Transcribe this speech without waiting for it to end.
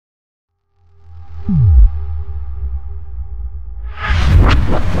Alright,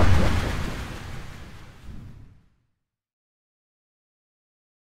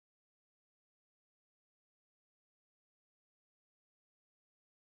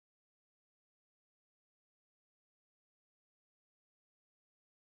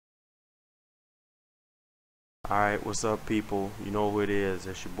 what's up people? You know who it is.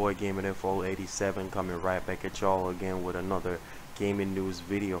 It's your boy Gaming Info 87 coming right back at y'all again with another gaming news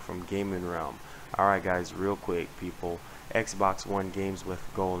video from Gaming Realm. Alright guys, real quick people, Xbox One games with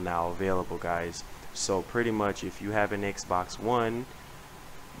gold now available guys. So pretty much if you have an Xbox One,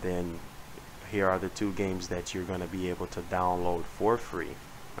 then here are the two games that you're going to be able to download for free.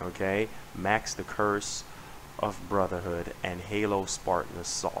 Okay, Max the Curse of Brotherhood and Halo Spartan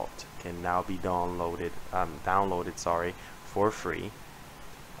Assault can now be downloaded for free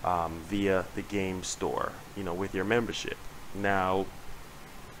via the game store, you know, with your membership. Now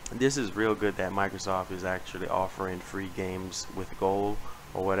this is real good that Microsoft is actually offering free games with gold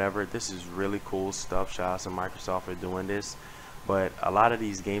or whatever. This is really cool stuff. Shout out to Microsoft for doing this. But a lot of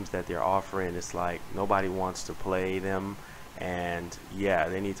these games that they're offering, it's like nobody wants to play them, and yeah,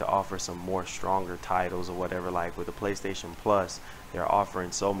 they need to offer some more stronger titles or whatever. Like with the PlayStation Plus, they're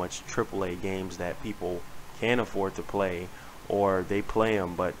offering so much AAA games that people can't afford to play, or they play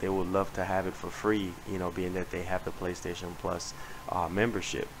them but they would love to have it for free, you know, being that they have the PlayStation Plus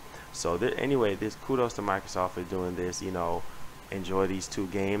membership. So anyway, this kudos to Microsoft for doing this. You know, enjoy these two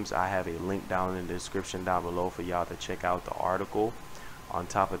games. I have a link down in the description down below for y'all to check out the article. On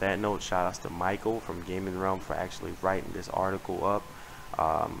top of that note, shout outs to Michael from Gaming Realm for actually writing this article up.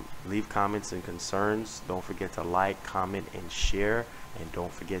 Leave comments and concerns. Don't forget to like, comment, and share, and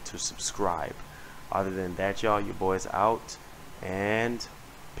don't forget to subscribe. Other than that, y'all, your boys out, and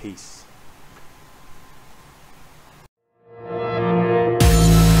peace.